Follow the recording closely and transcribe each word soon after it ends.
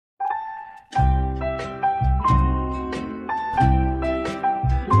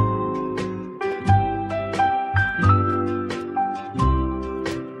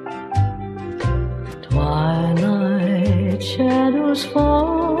shadows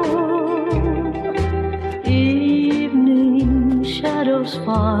fall, evening shadows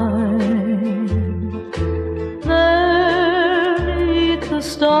fine. There 'neath the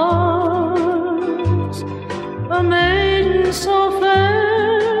stars, a maiden so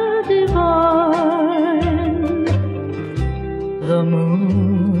fair, divine. The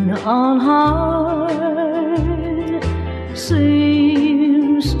moon on high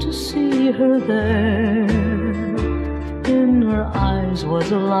seems to see her there. In her eyes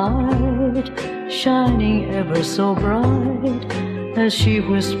was a light shining ever so bright as she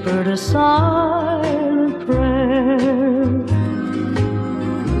whispered a silent prayer.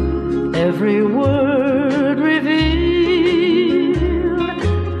 Every word revealed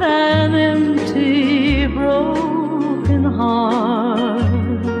an empty, broken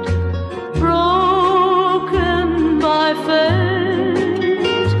heart, broken by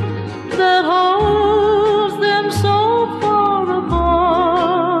fate that holds them so far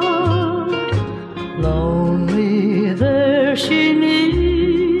apart. Lonely there she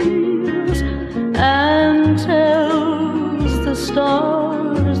kneels and tells the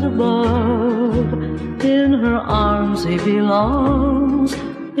stars above, in her arms he belongs,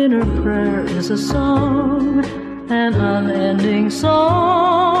 in her prayer is a song, an unending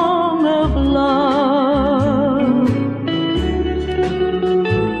song of love.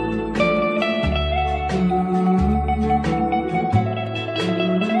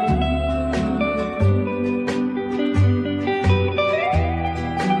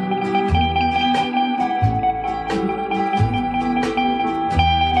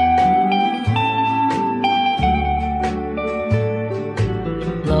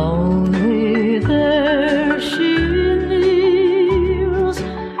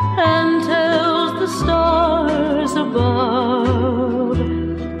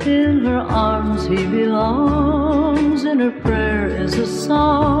 He belongs, in her prayer is a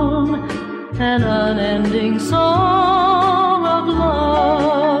song, an unending song.